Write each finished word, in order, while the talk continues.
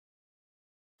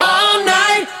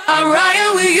I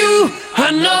ride with you.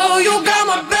 I know you got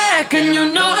my back, and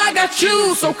you know I got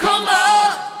you. So come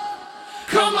on,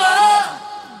 come on,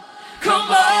 come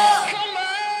on.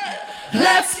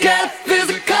 Let's get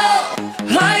physical.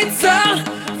 Lights out,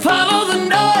 follow the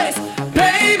noise.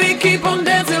 Baby, keep on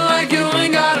dancing like you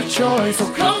ain't got a choice.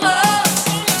 So come on.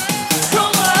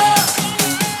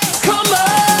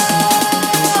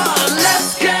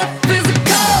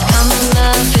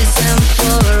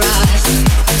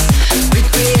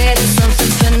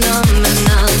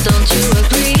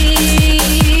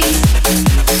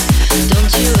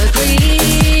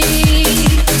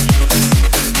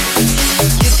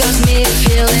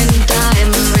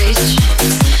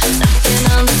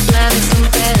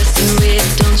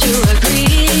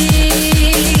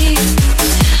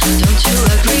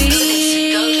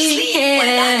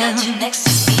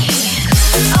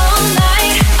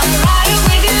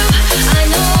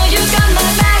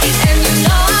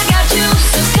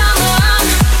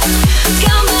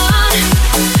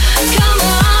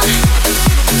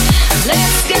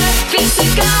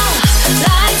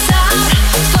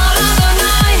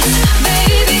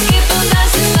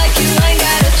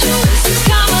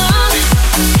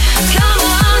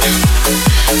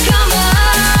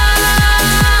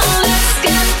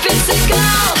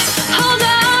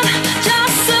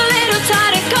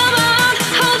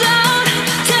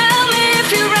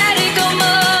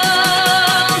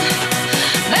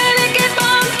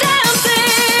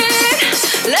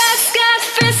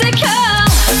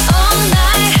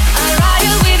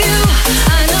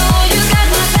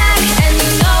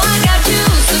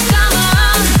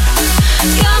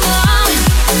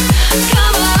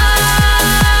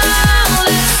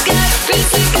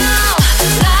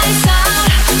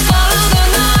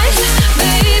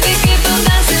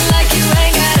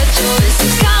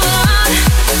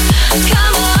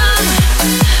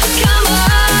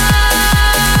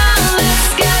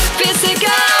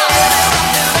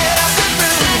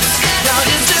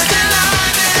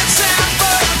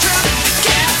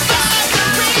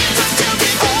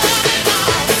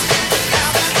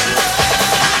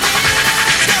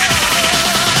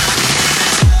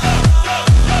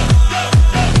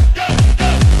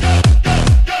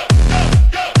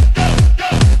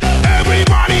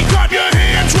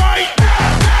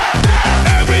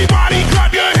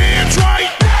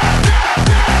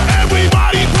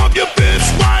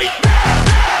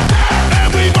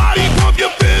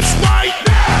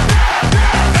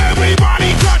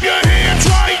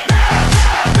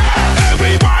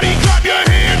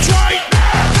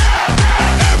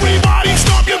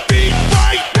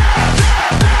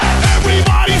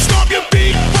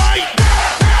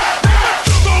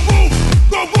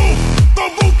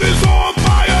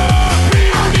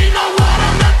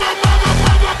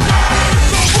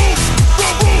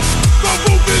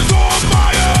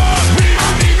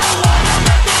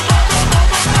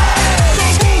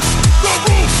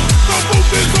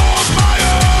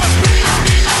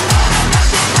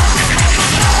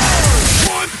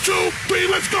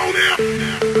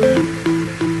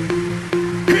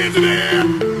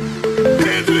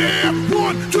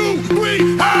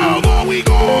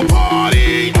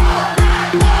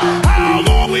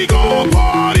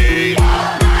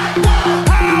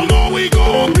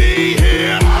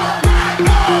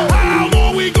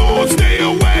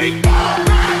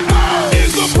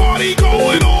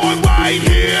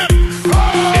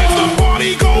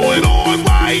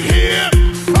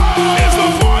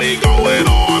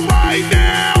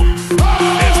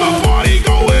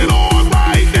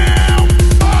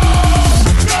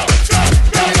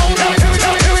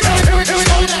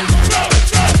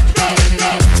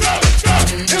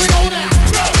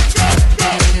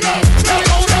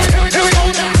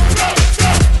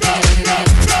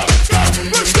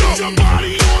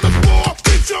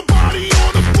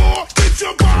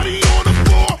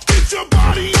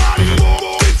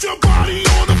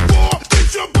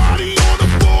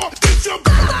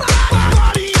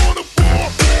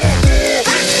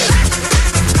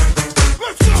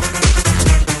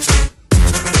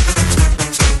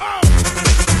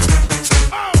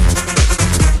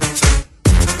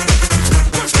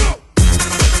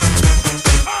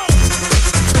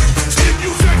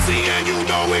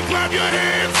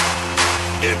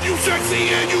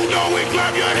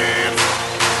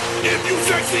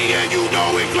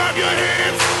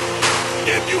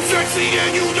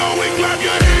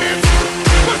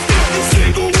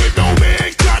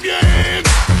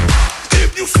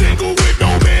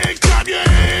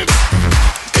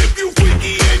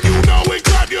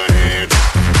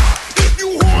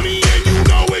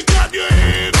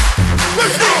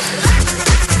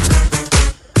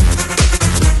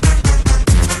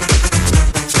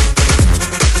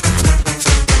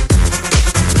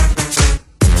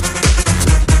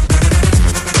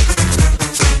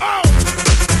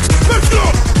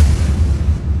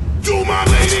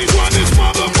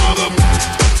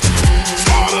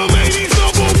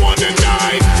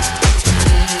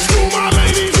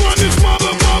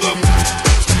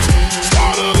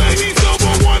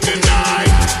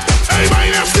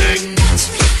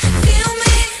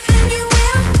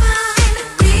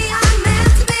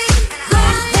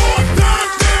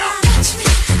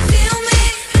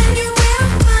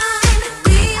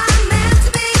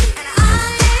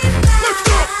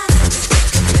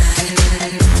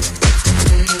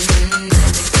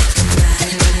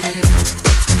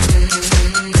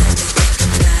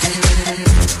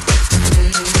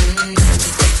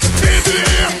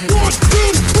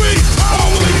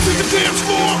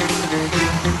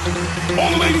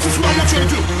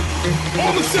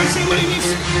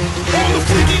 All the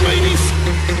freaky ladies,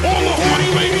 all the horny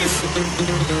ladies,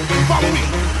 follow me.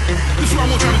 This is what I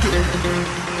want y'all to do.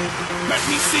 Let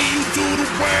me see you do the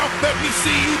wow. Let me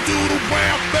see you do the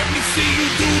wow. Let me see you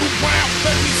do the wow.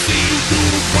 Let me see you do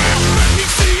the wow. Let me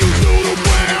see you do the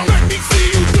wow. Let me see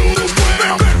you do the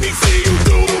wow. Let me see you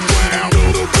do the wow. Do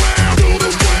the wow. Do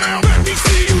the wow. Let me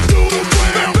see you do the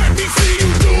wow. Let me see you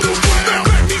do the wow.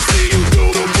 Let me see you do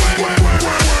the wow.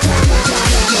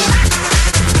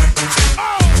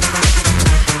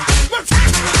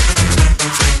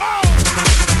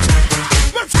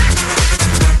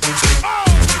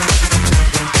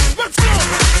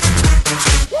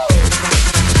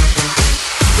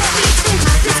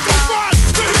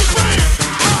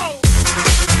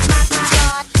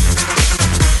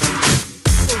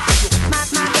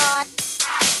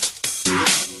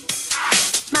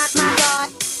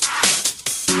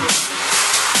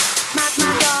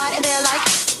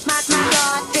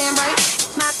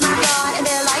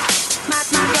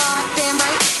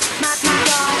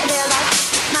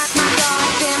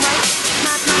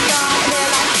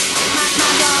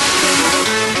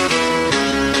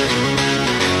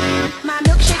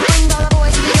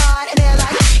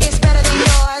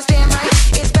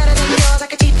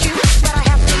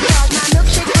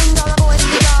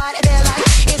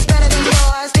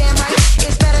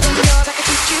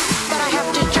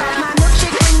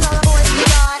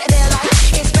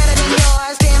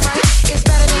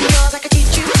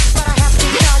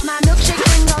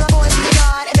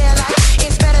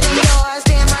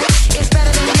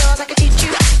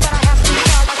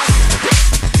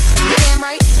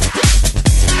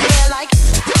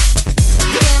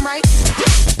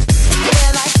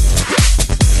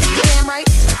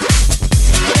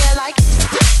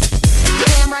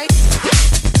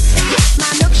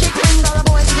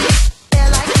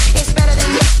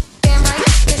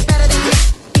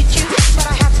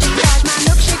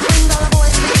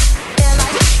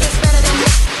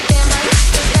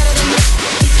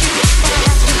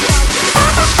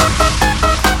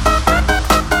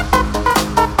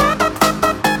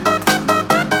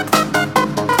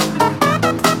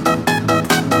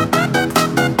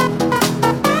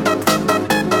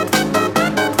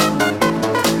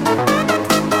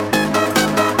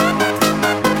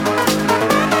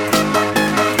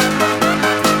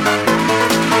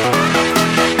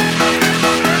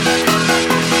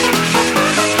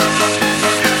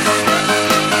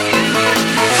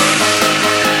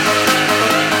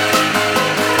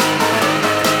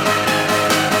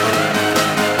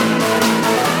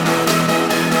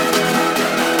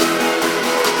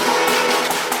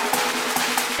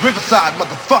 Riverside,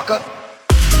 motherfucker.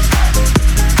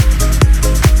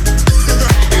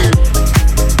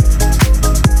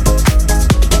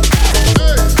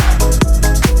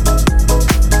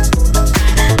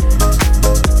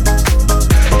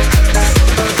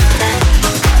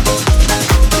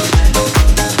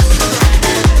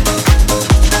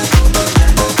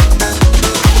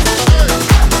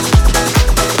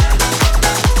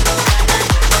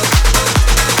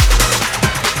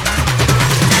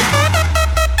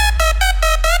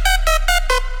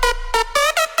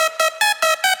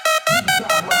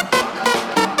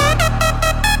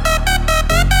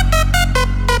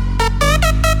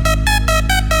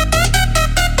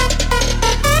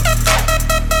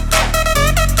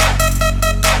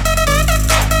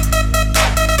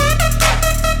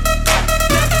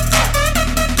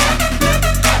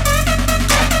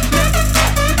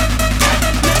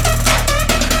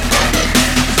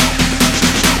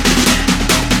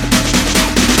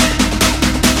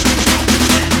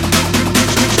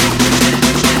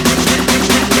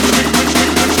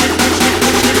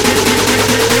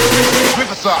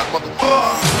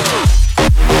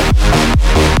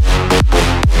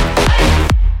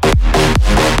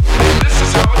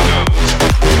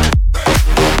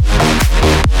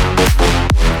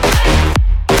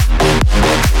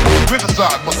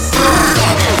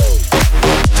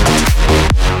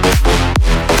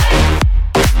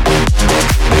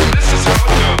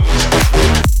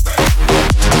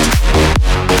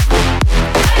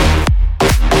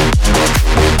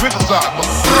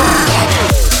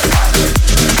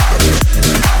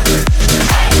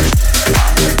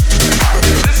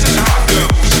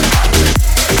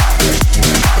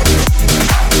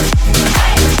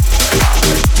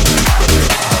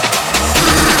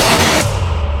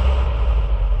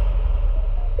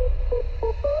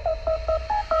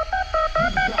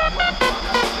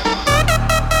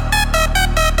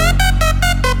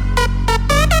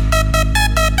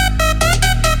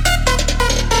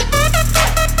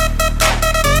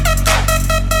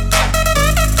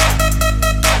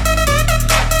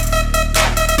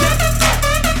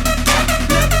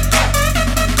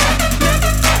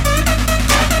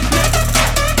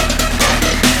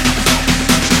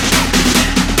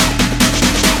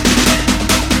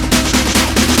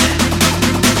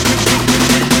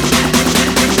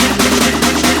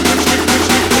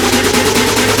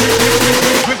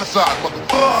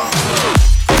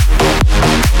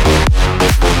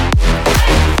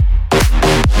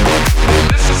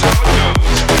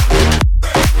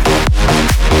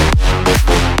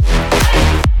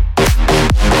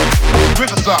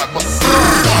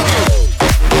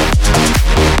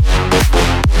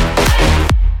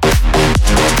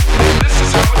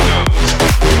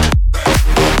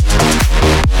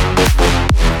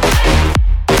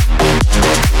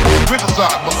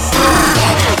 Riverside, motherfucker.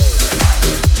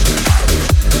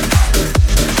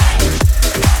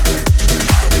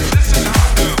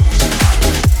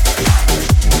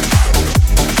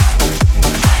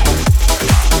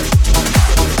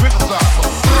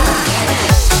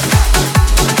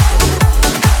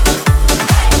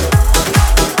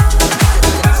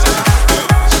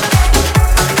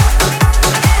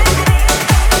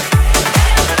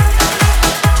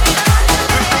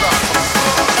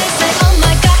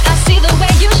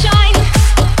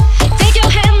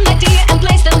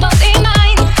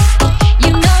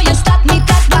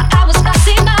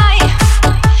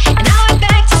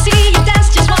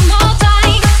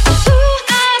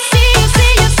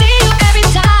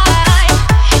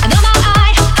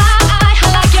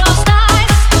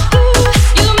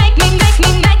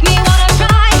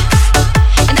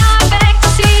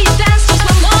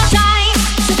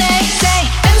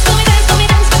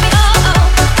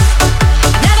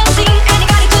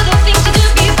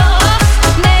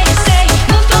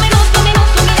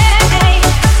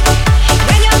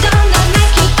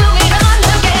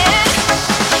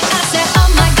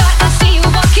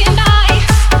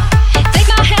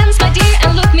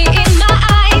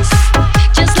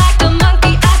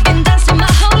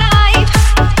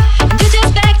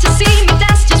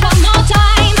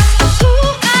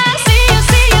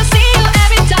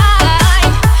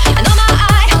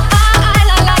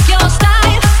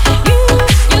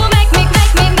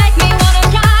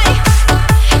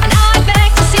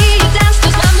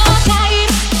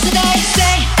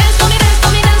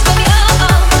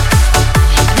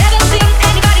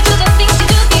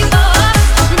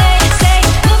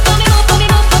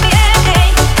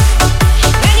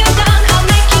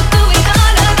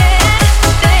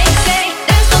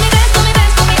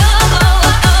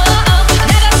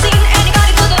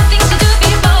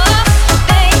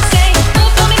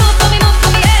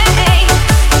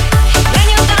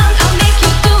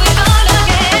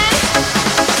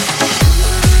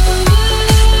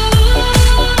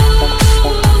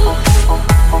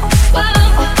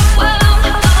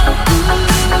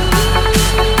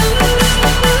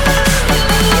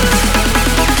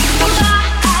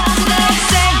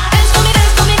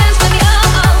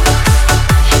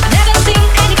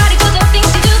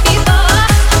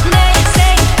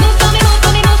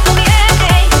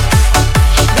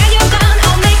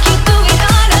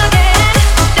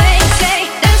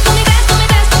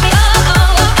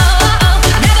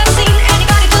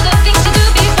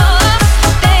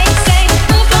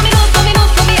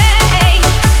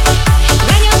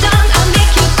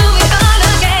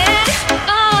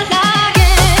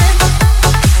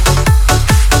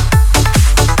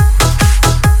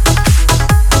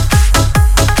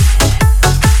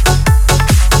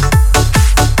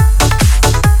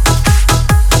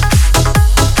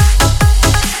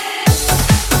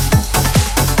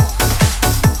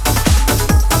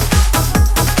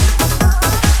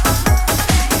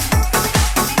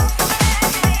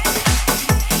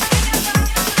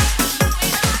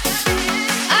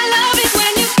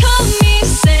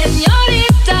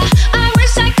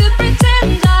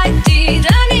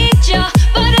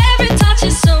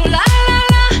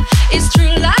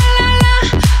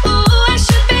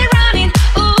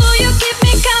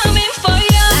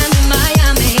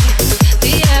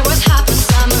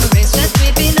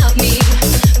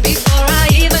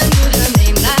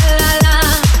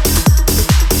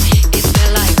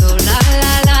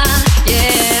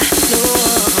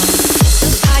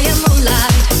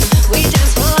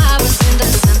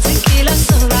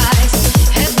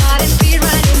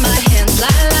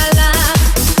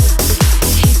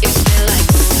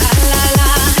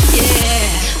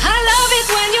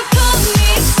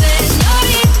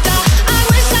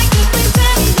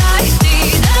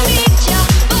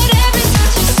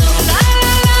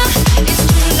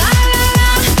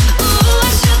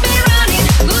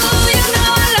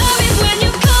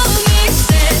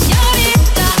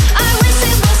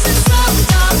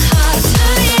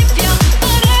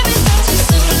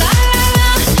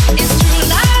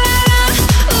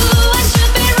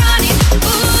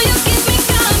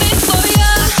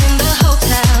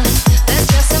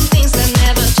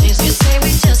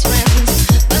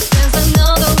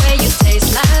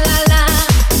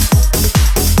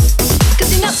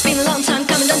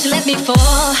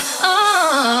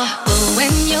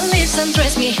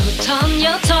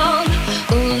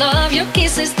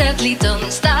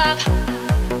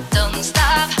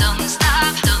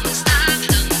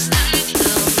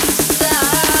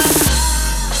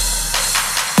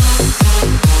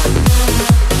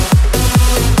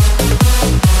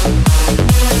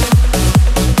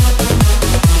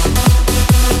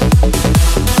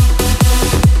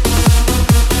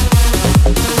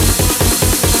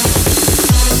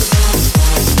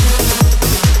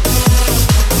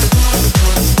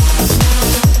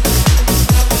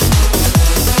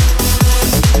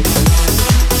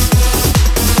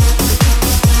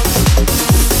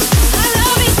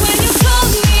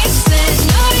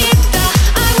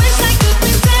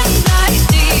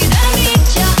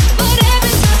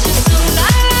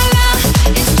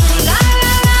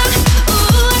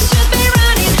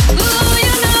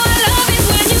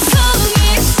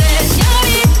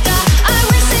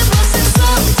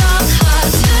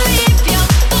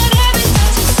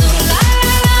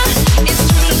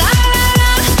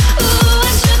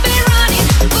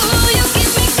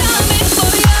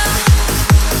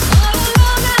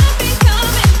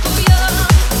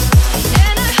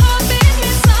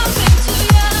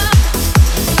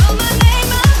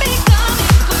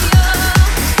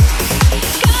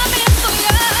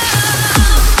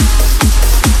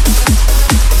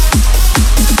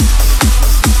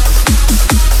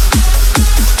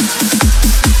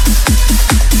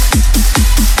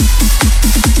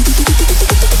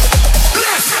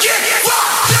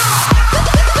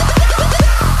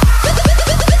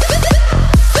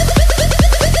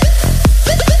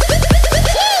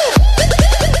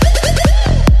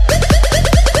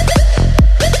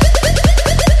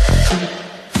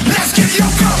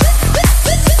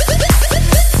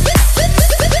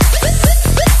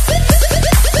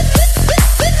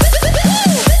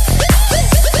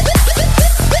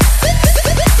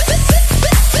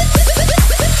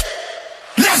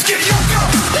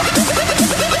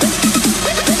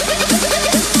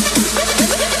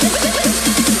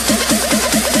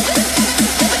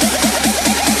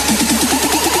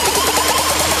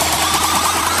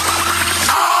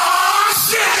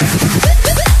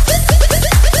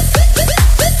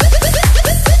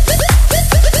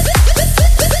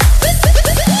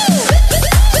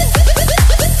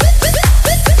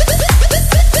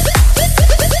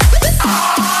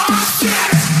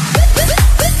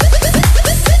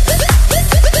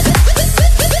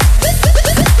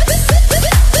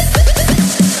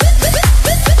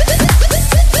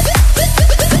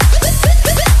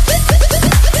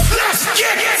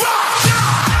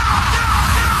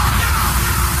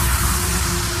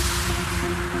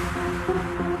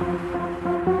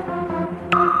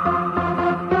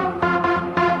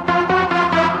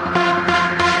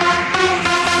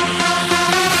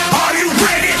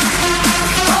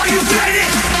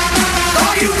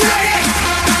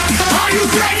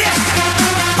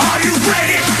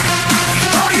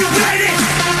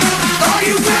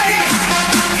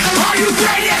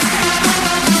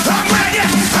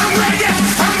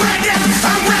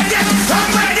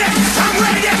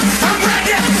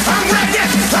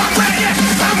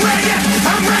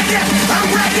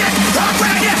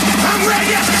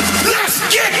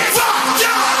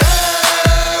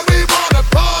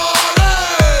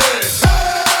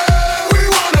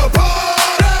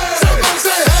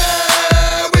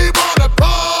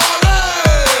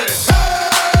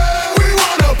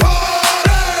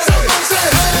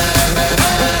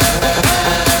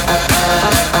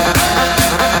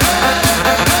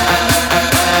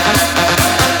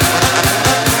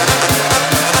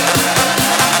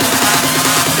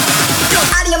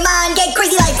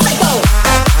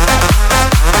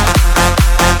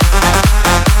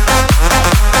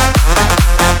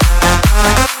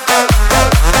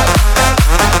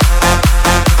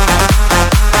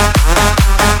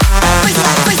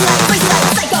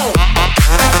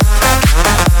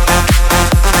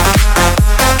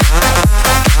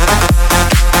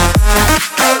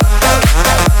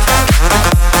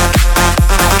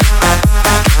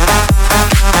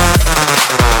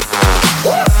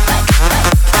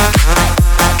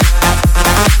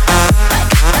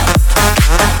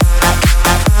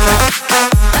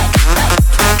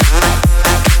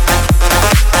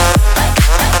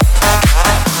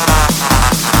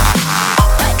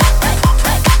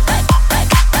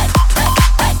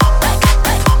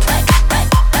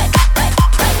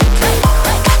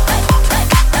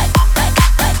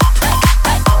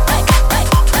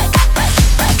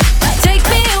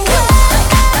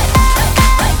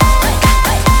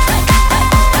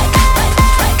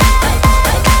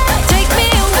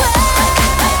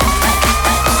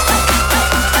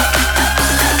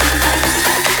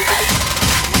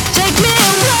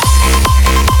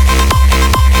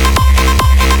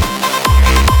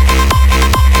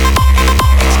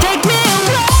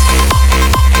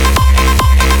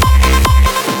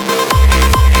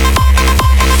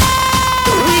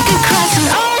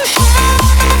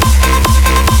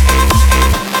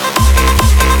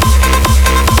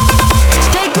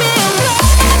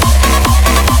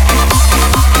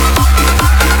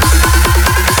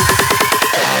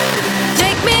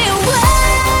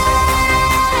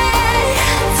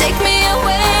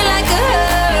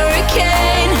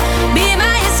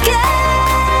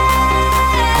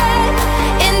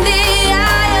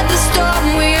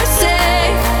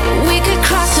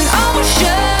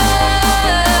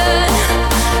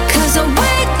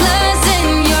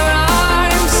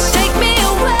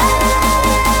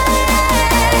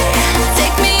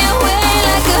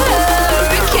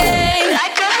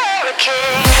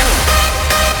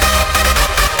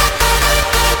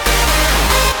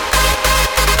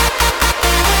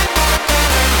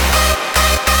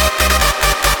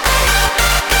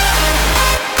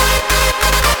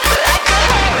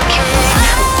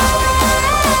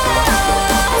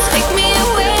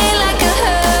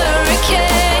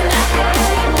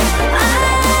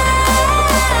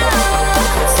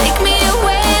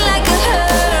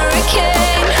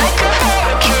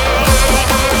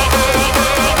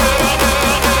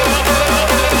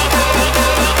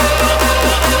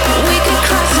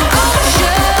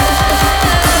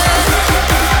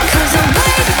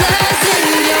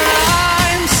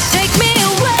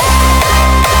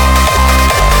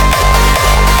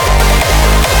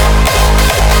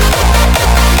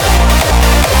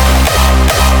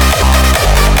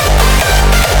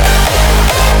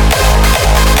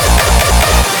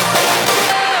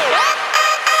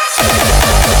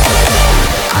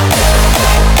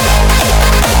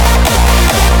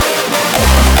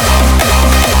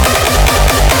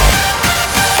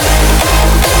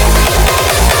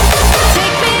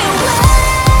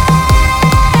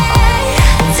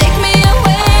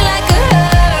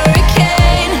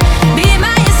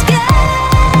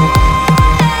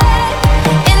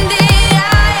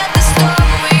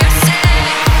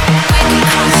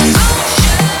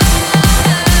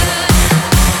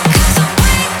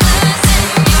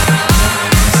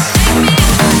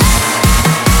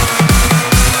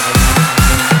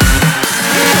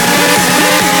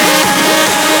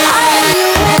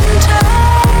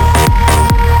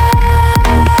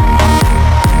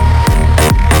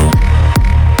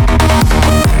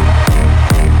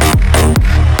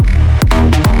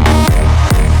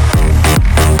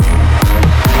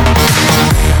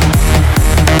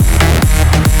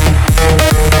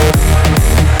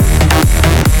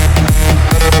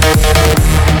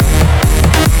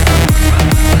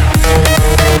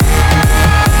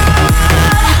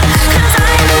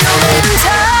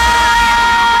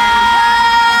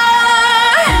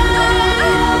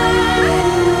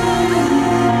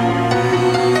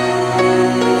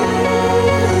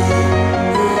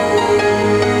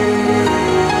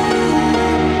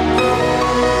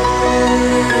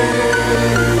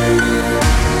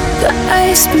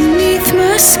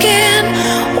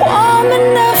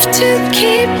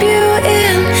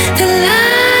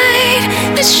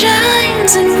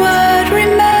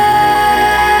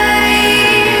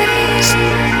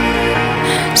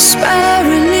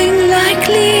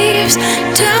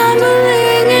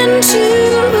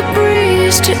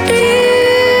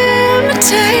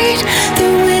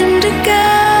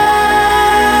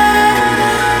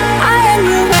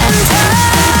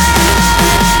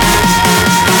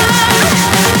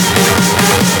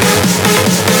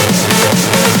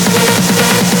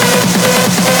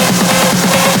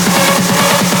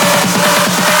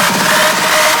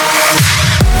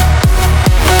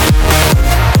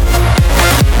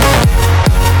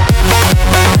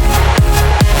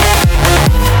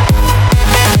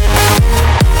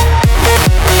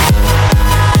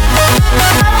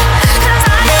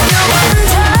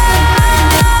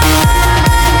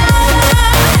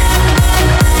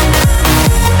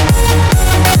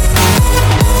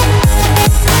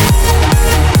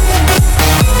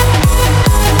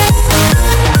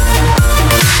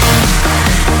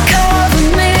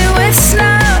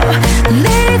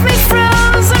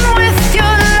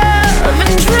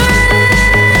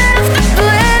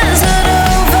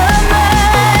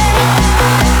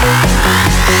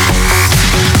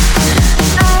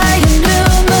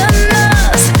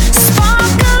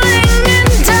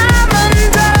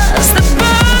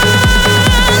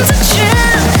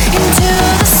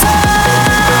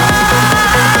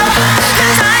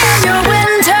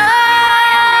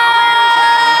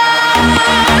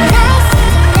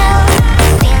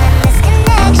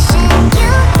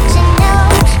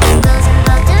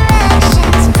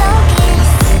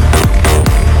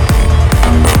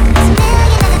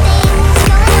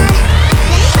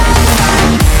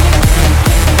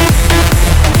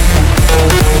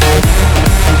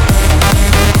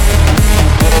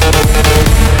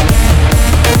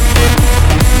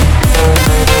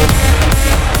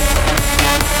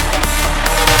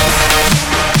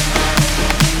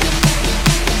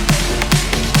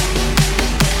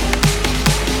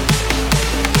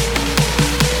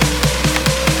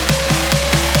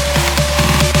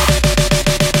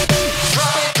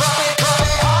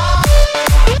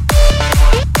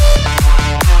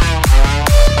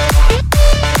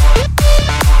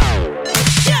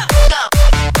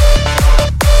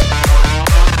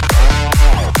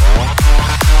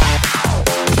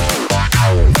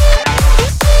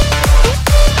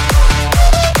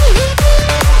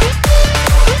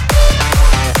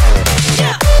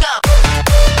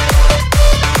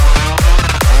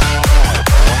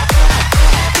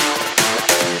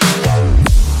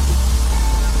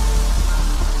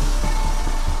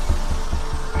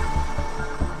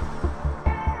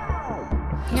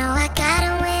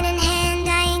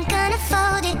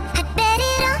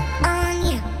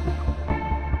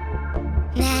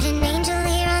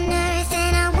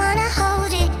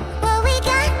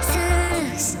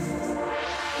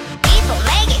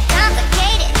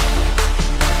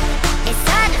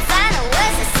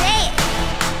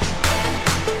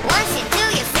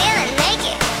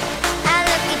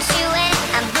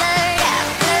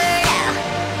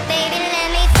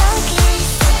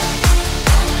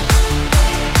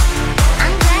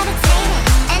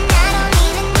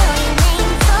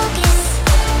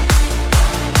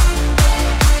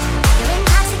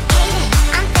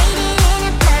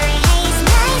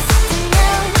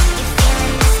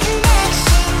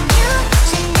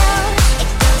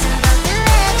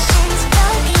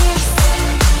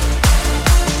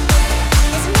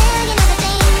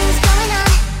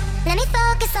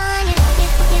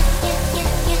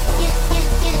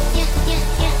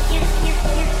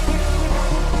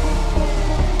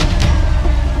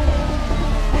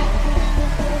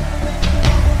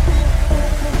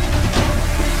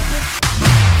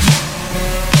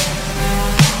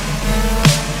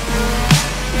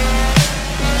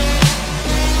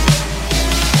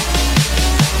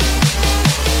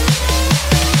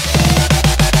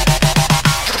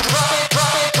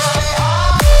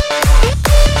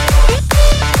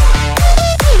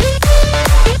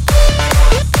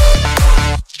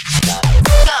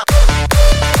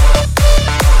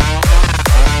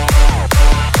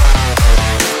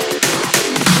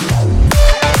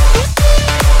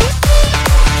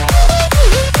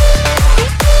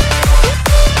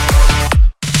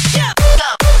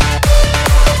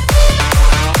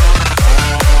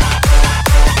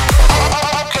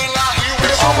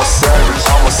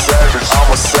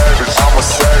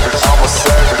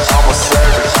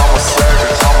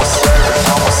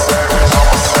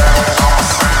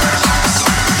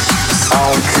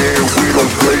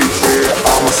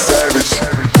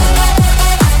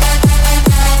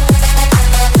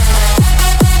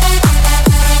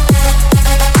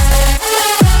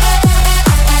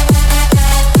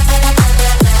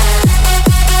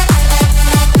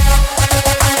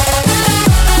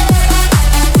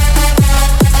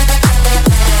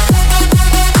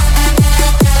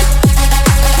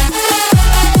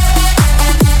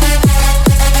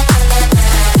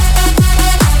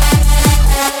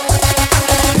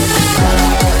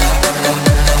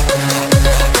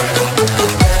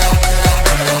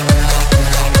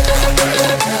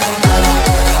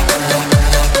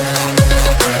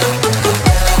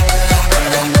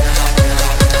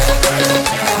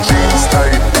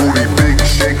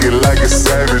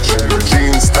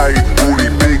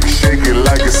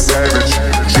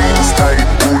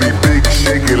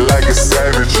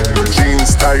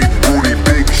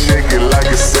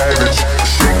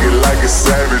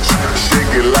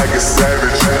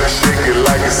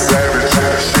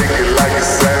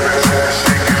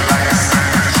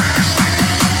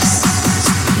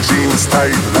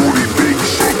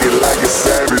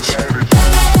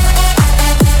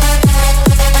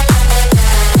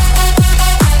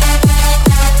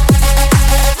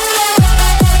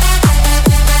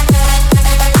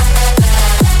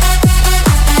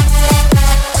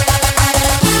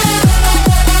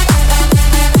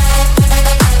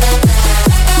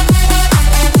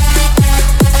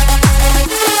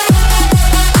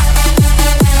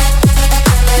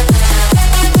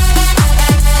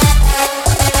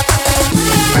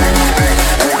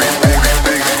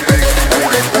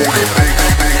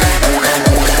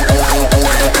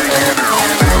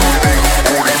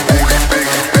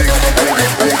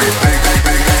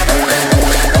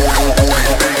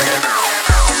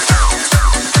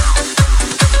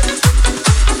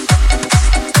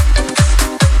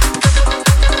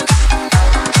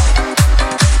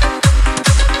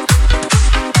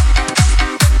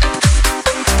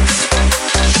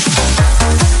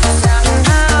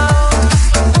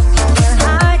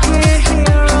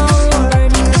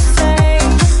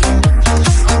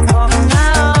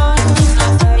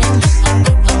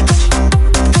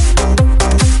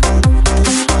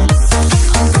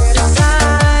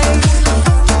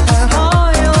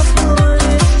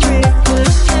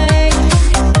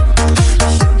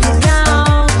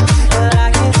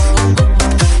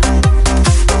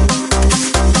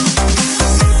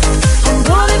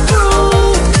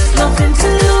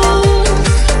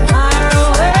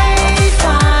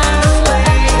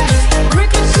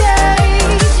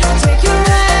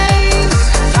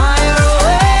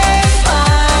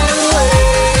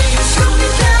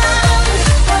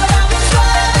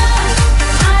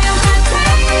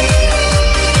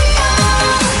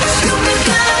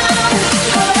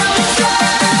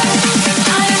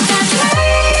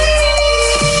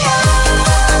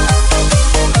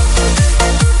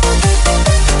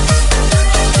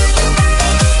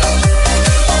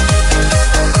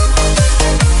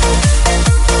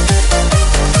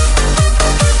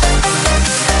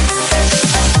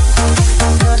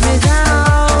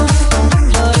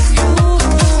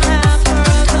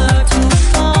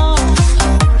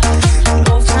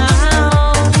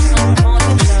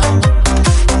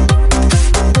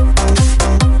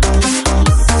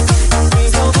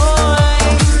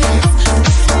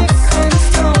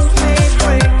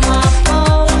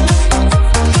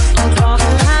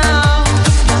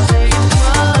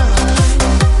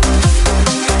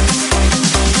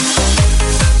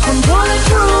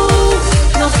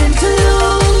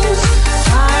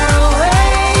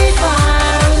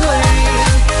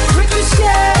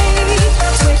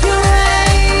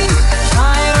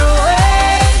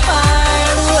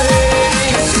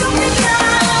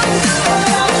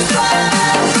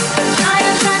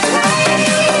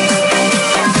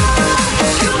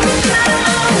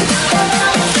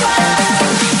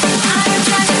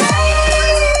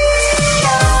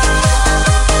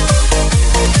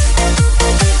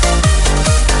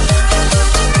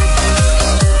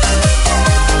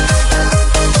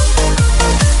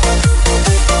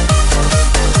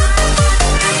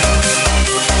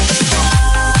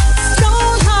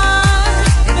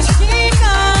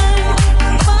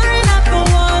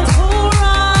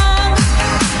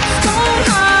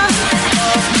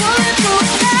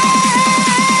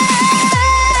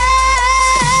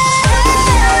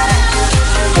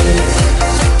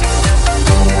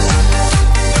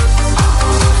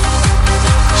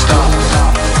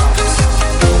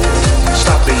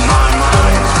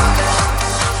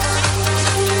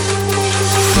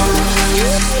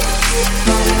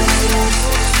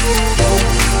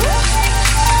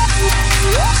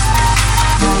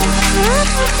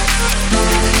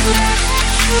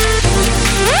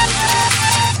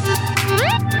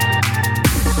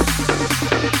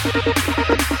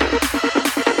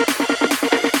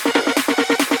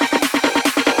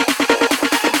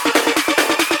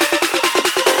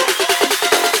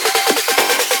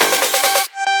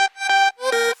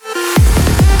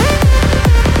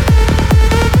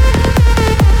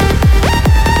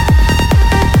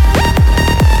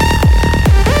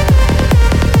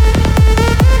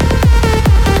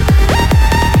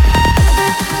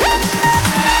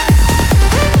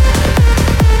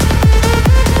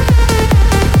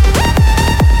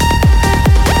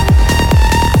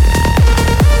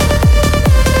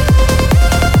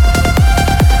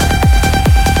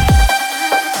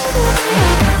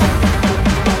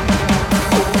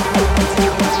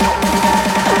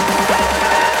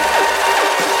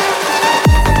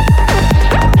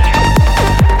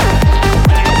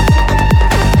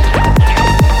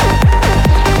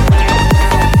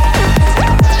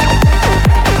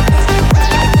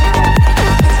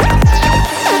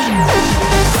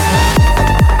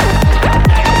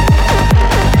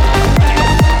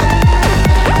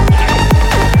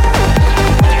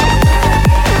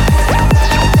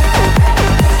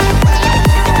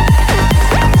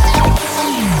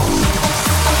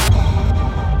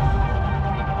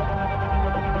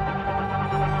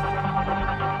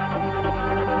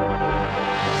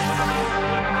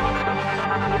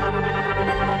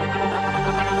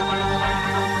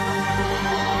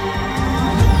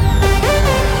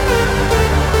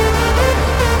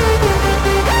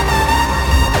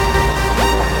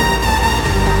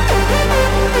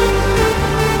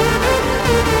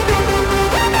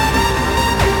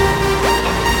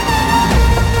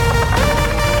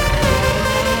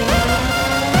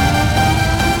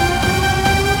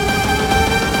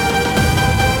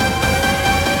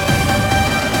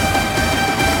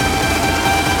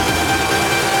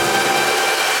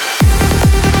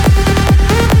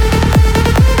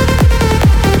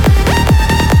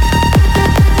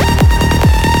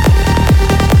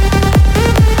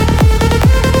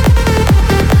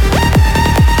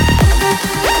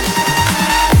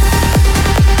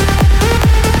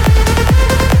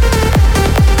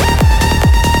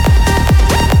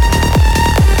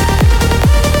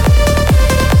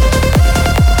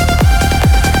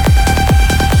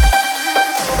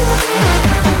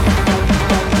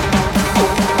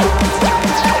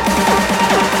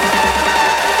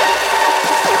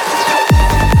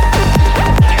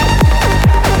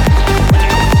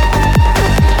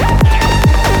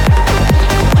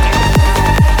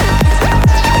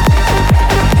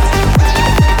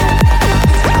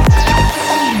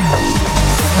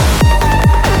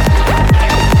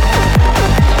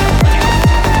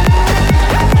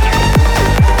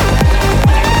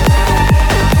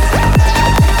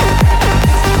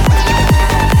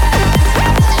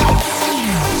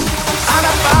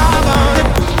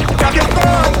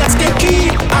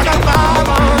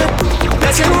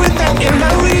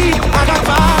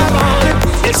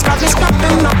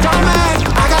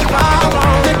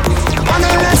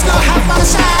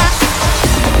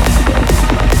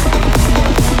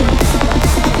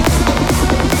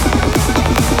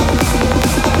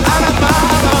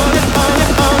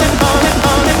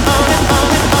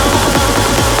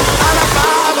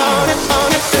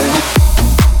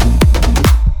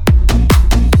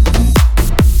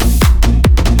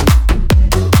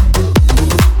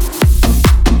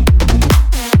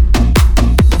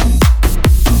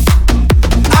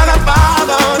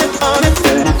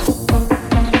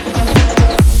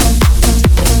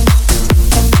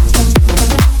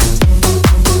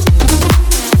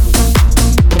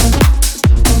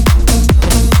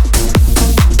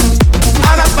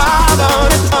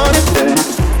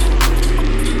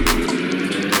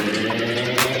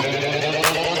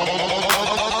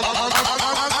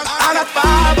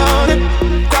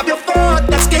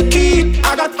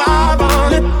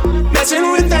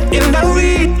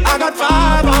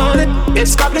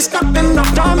 It's got me stuck in the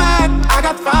format. I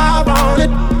got five on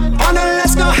it. On the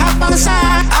let's go half on the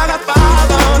side. I got five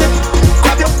on it.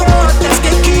 Grab your board, let's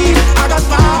get key. I got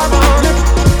five on it.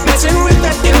 Messing with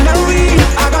that in the read.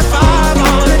 I got five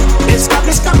on it. It's got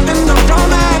me stuck in the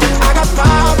format. I got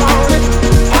five on it.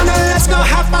 On the let's go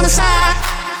half on the side.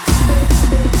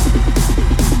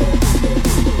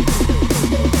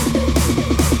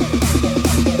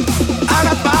 I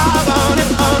got five on it,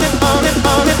 on it, on it,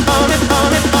 on it, on it,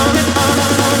 on it, on it, on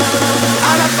it.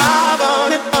 I got five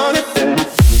on it, on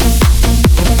it.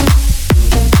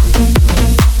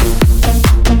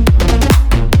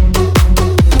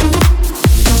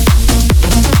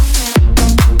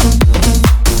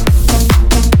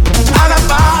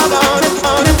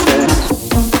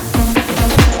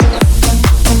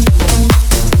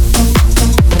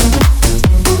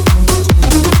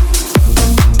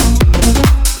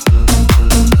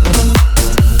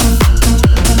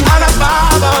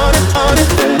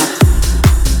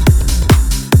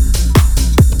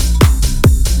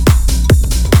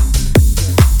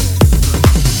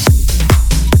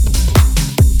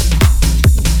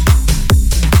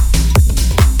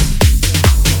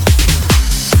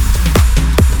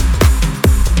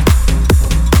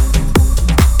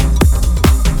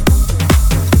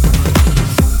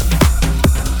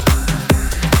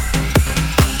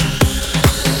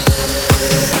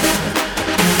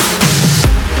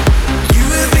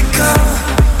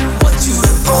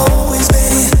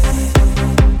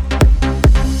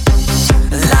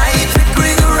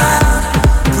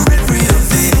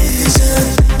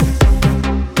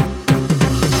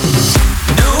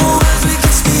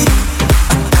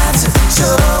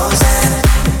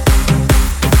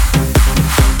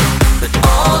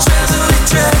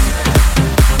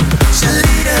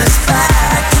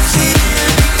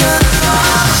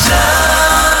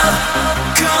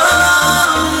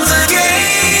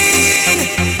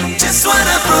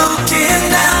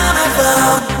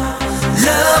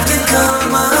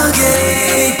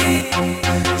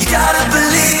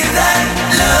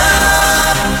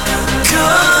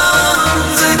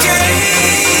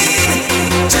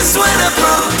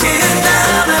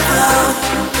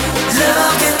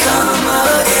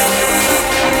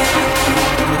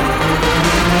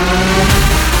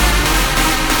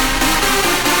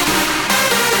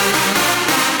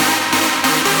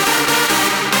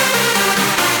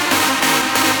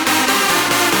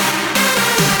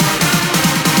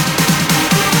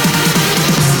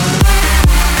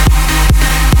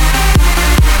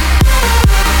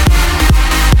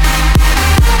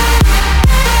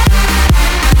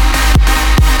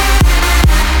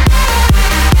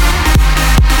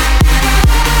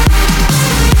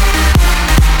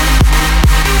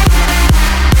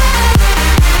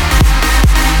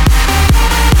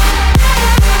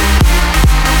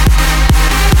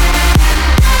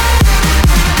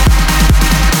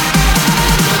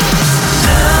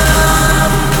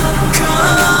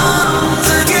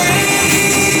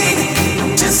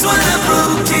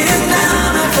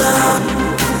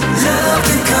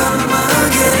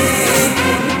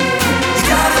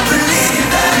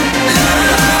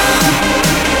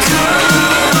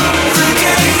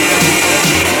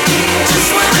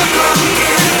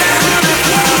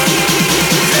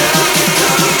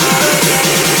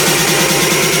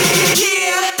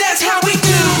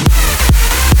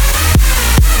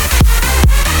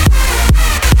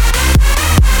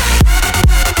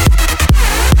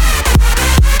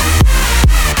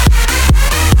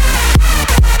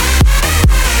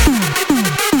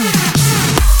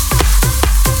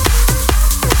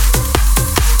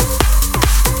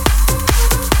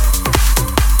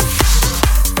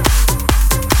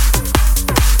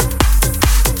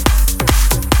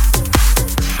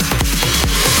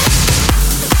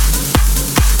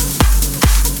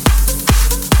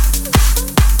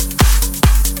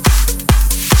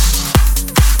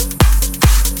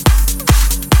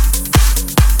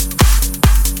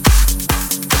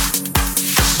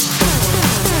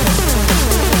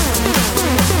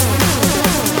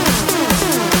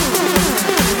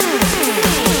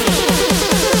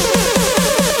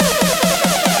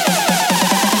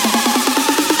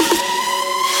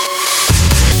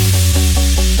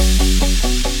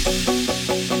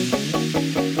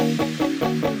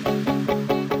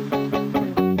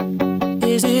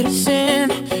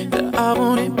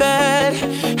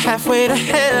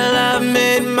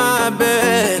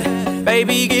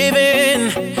 baby, give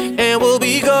in, and we'll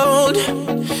be gold.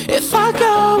 If I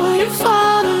go, will you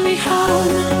follow me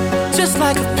home? Just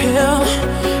like a pill,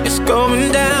 it's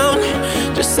going down.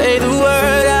 Just say the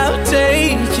word, I'll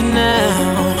take you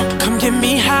now. Come get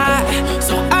me high,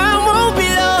 so I won't be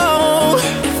low.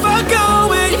 If I go,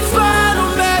 will you follow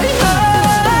me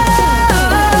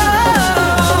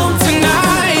home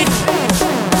tonight?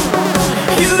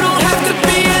 You don't have to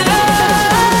be alone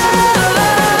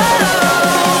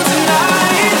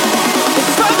tonight.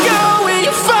 If I go, will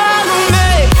you follow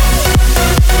me?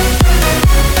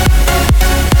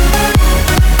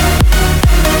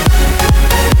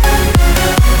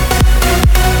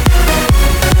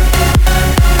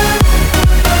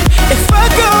 If I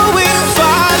go, will you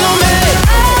follow me?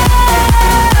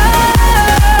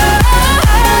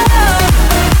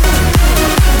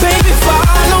 Baby,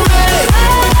 follow me.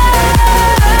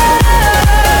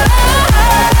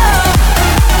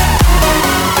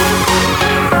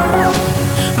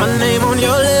 My name on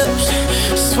your lips,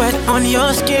 sweat on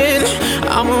your skin.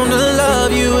 I wanna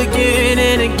love you again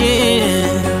and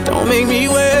again. Don't make me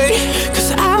wait,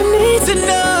 'cause I need to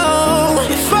know.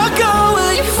 If I go,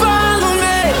 will you follow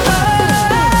me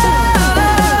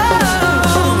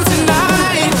home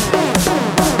tonight?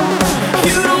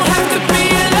 You don't have to be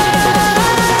alone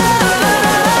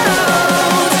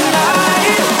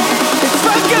tonight. If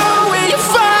I go, will you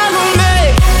follow me?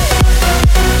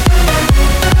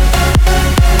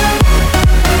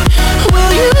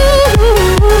 Will you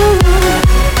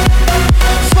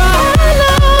follow me?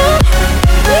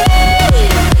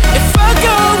 If I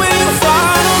go, will you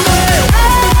follow me?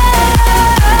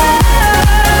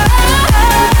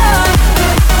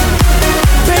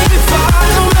 Baby,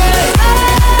 follow me.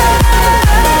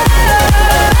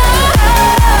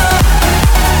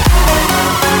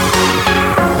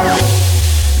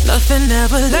 Nothing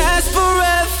ever lasts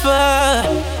forever.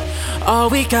 All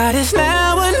we got is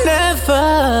now and never.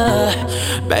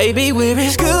 Baby, we're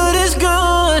as good as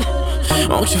gone.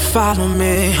 Won't you follow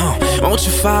me? Won't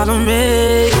you follow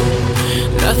me?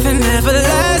 Nothing ever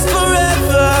lasts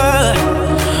forever.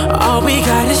 All we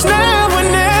got is now and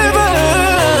never.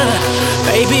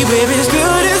 Baby, we're as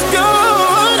good as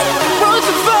gone. Won't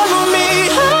you follow me?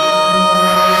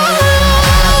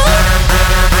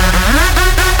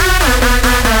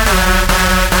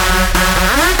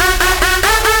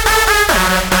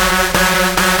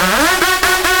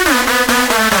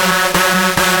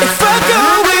 If I go,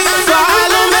 will you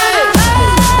follow me?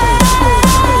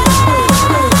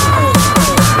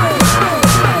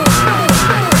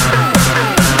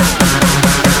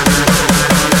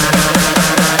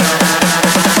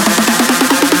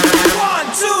 One,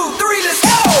 two, three, let's go!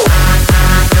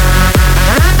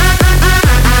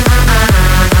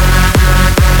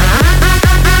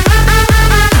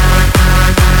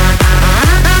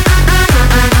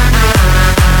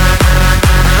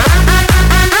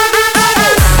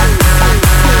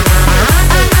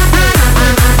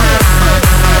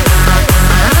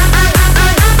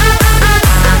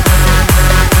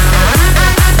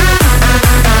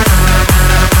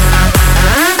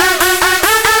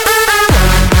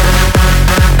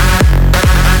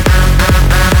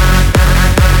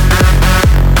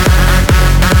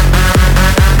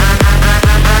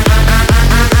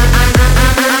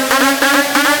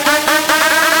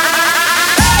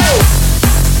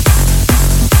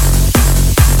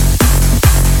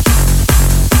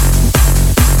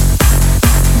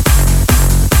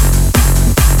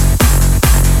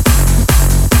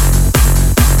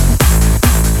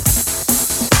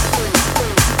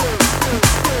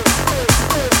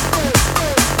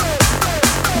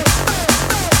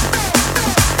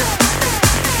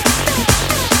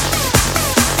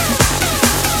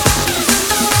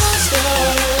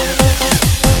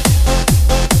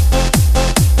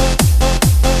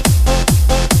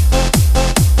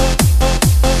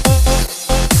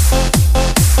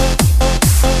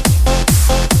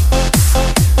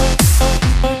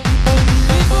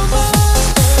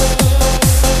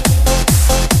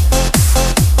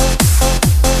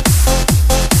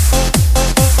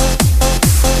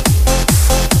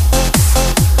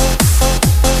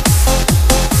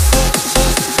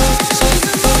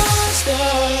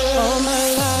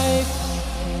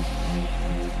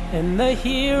 In the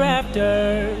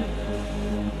hereafter,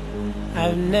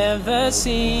 I've never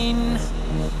seen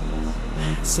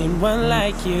one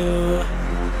like you.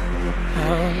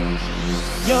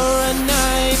 You're a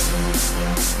knife,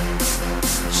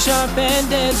 sharp and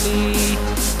deadly,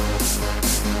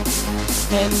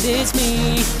 and it's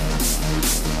me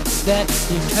that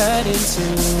you cut into.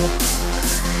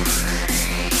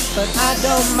 But I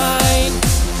don't mind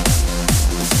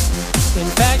In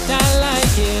fact, I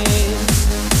like it.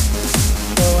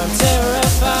 Though I'm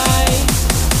terrified,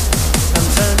 I'm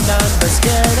turned on but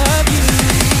scared of you.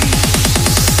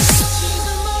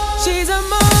 She's a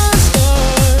monster,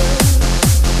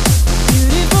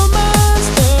 beautiful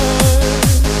monster,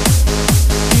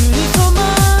 beautiful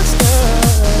monster.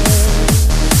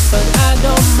 But I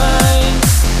don't mind.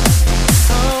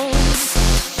 Oh,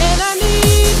 and I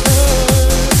need her.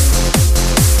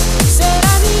 Said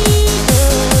I need her.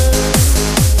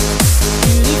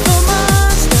 Beautiful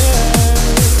monster.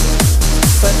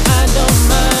 But I don't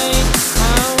mind.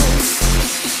 Oh,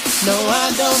 no, I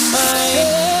don't mind.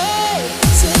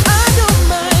 Said I don't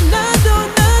mind. I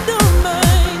don't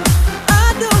mind.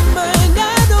 I don't mind.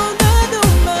 I don't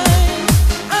mind.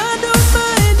 I don't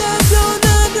mind.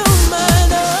 I don't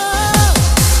mind. Oh.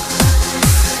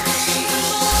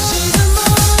 She's a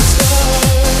monster.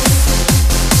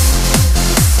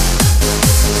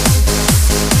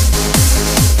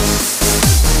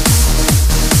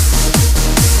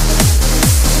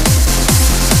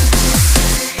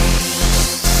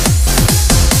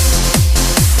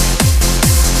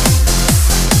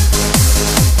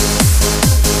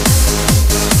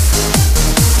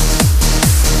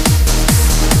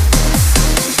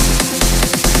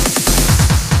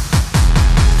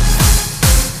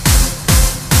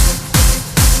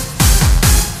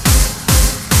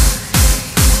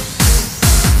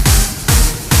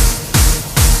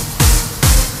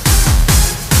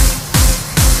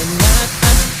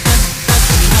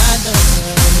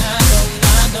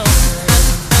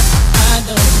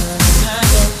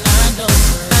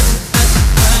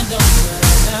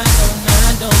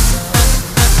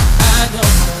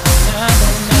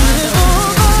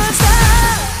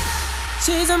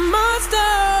 She's a monster,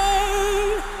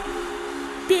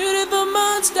 beautiful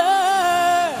monster.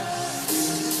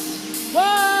 Whoa,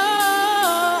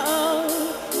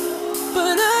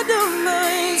 but I don't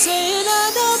mind saying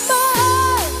I don't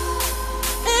mind,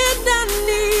 and I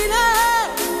need her.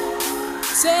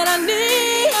 Said I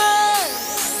need her.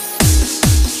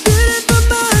 Beautiful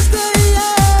monster,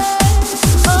 yeah.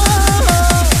 Oh,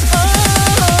 oh,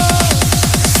 oh.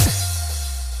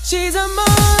 She's a monster.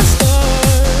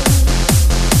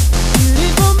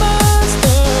 Beautiful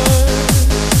monster,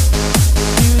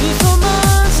 beautiful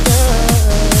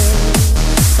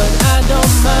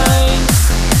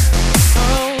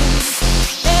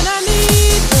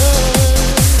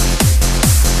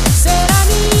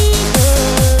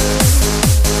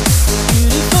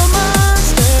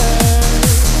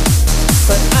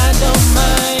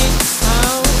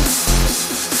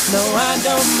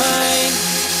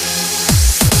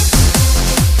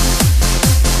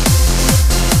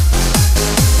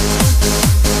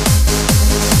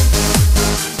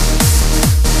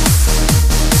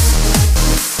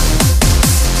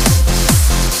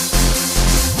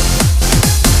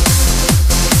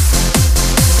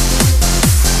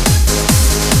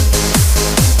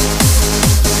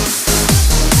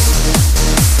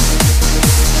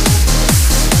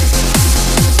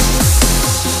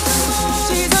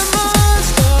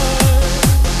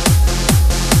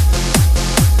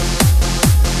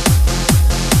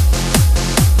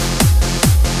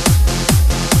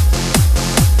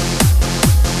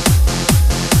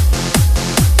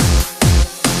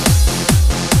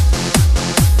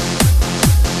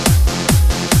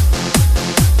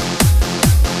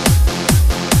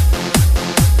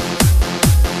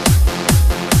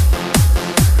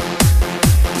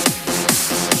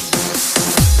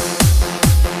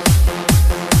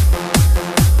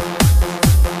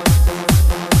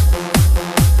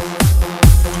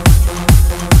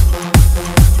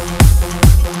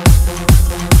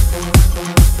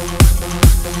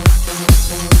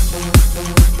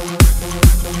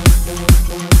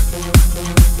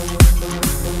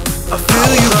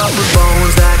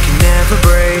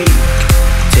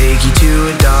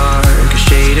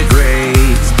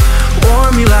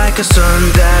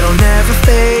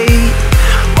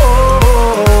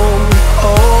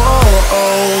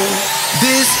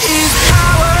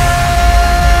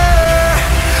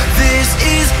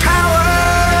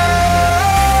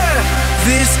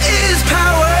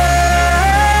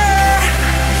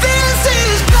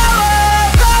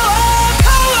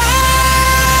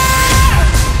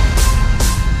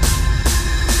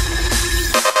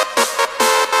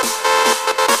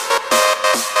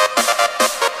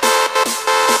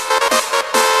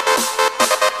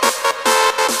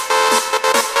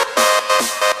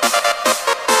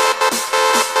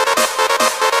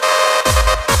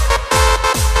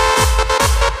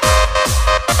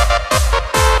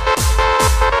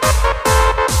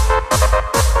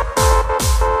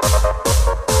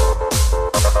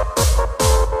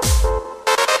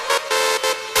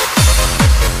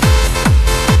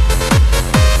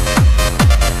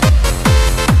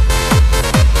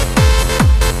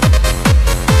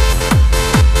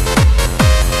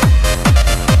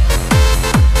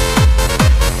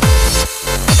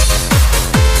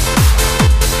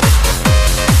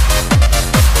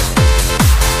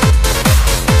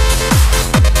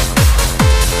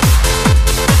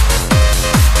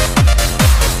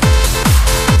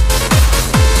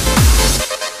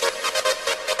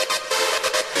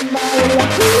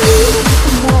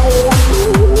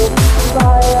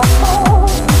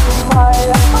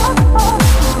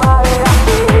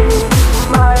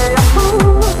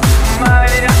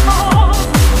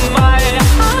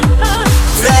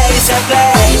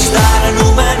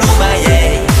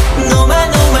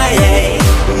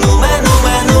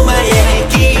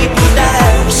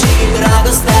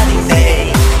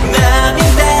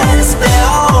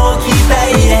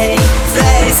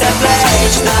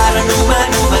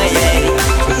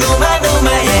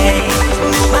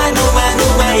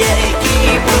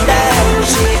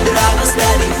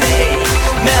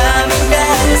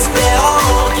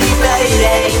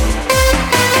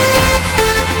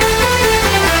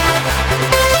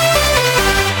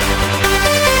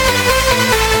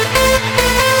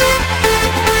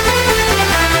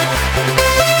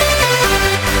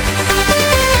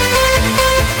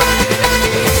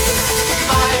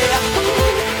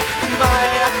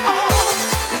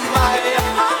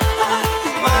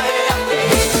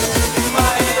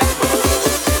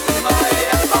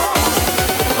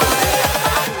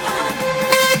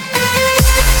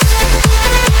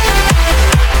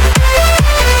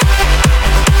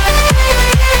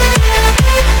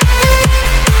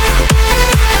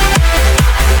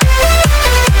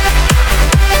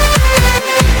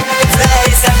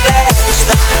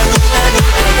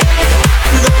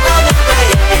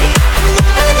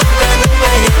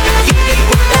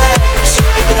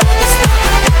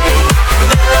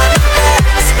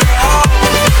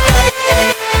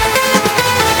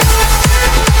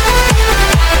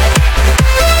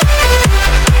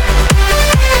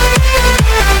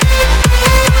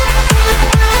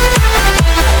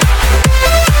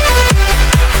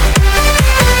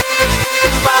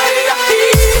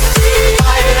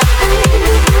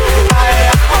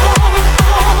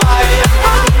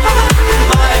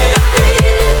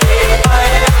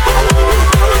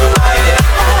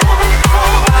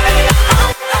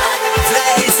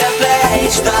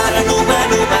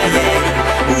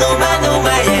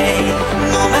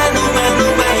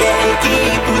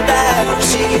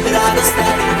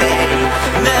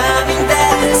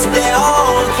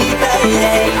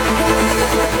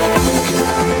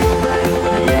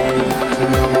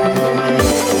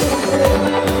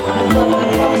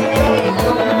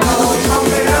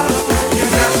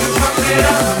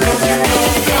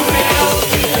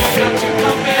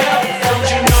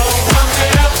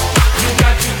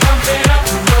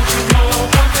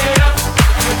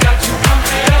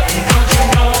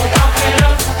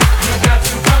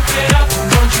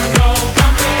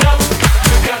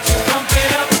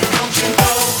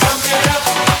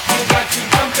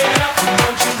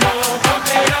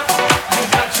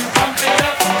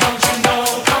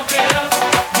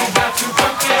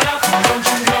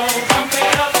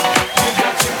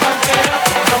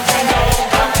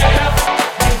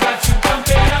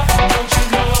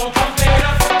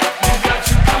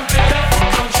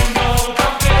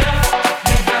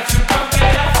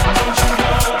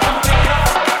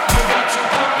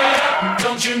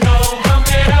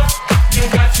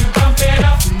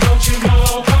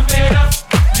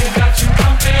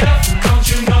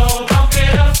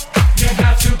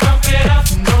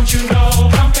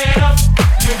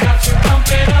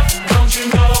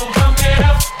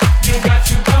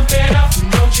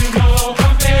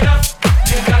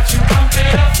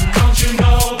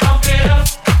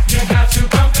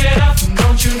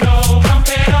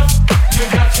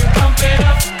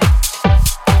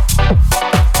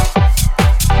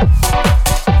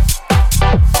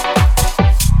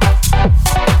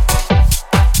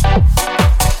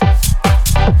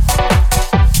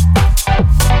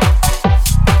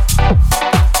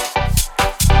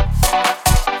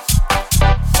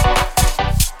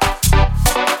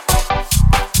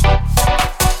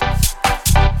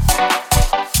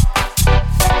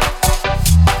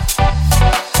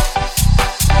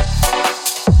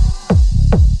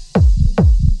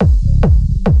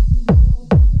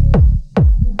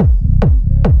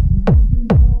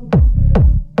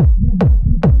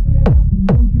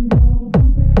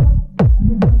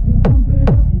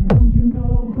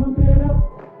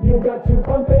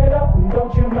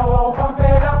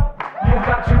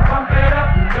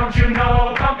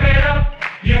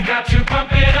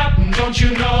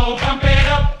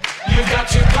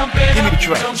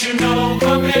Don't you know,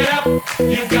 pump it up.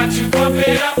 You got to pump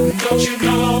it up. Don't you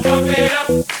know, pump it up.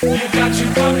 You got to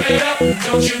pump it up.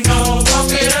 Don't you know,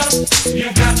 pump it up.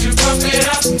 You got to pump it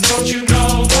up. Don't you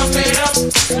know, pump it up.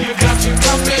 You got to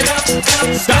pump it up.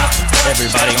 Stop!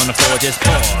 Everybody on the floor just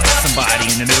pause.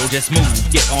 Somebody in the middle just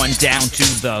move. Get on down to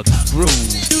the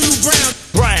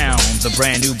groove. Brown, the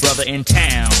brand new brother in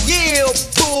town. Yeah,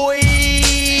 boy.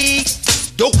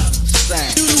 Dope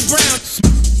sound.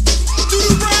 Brown.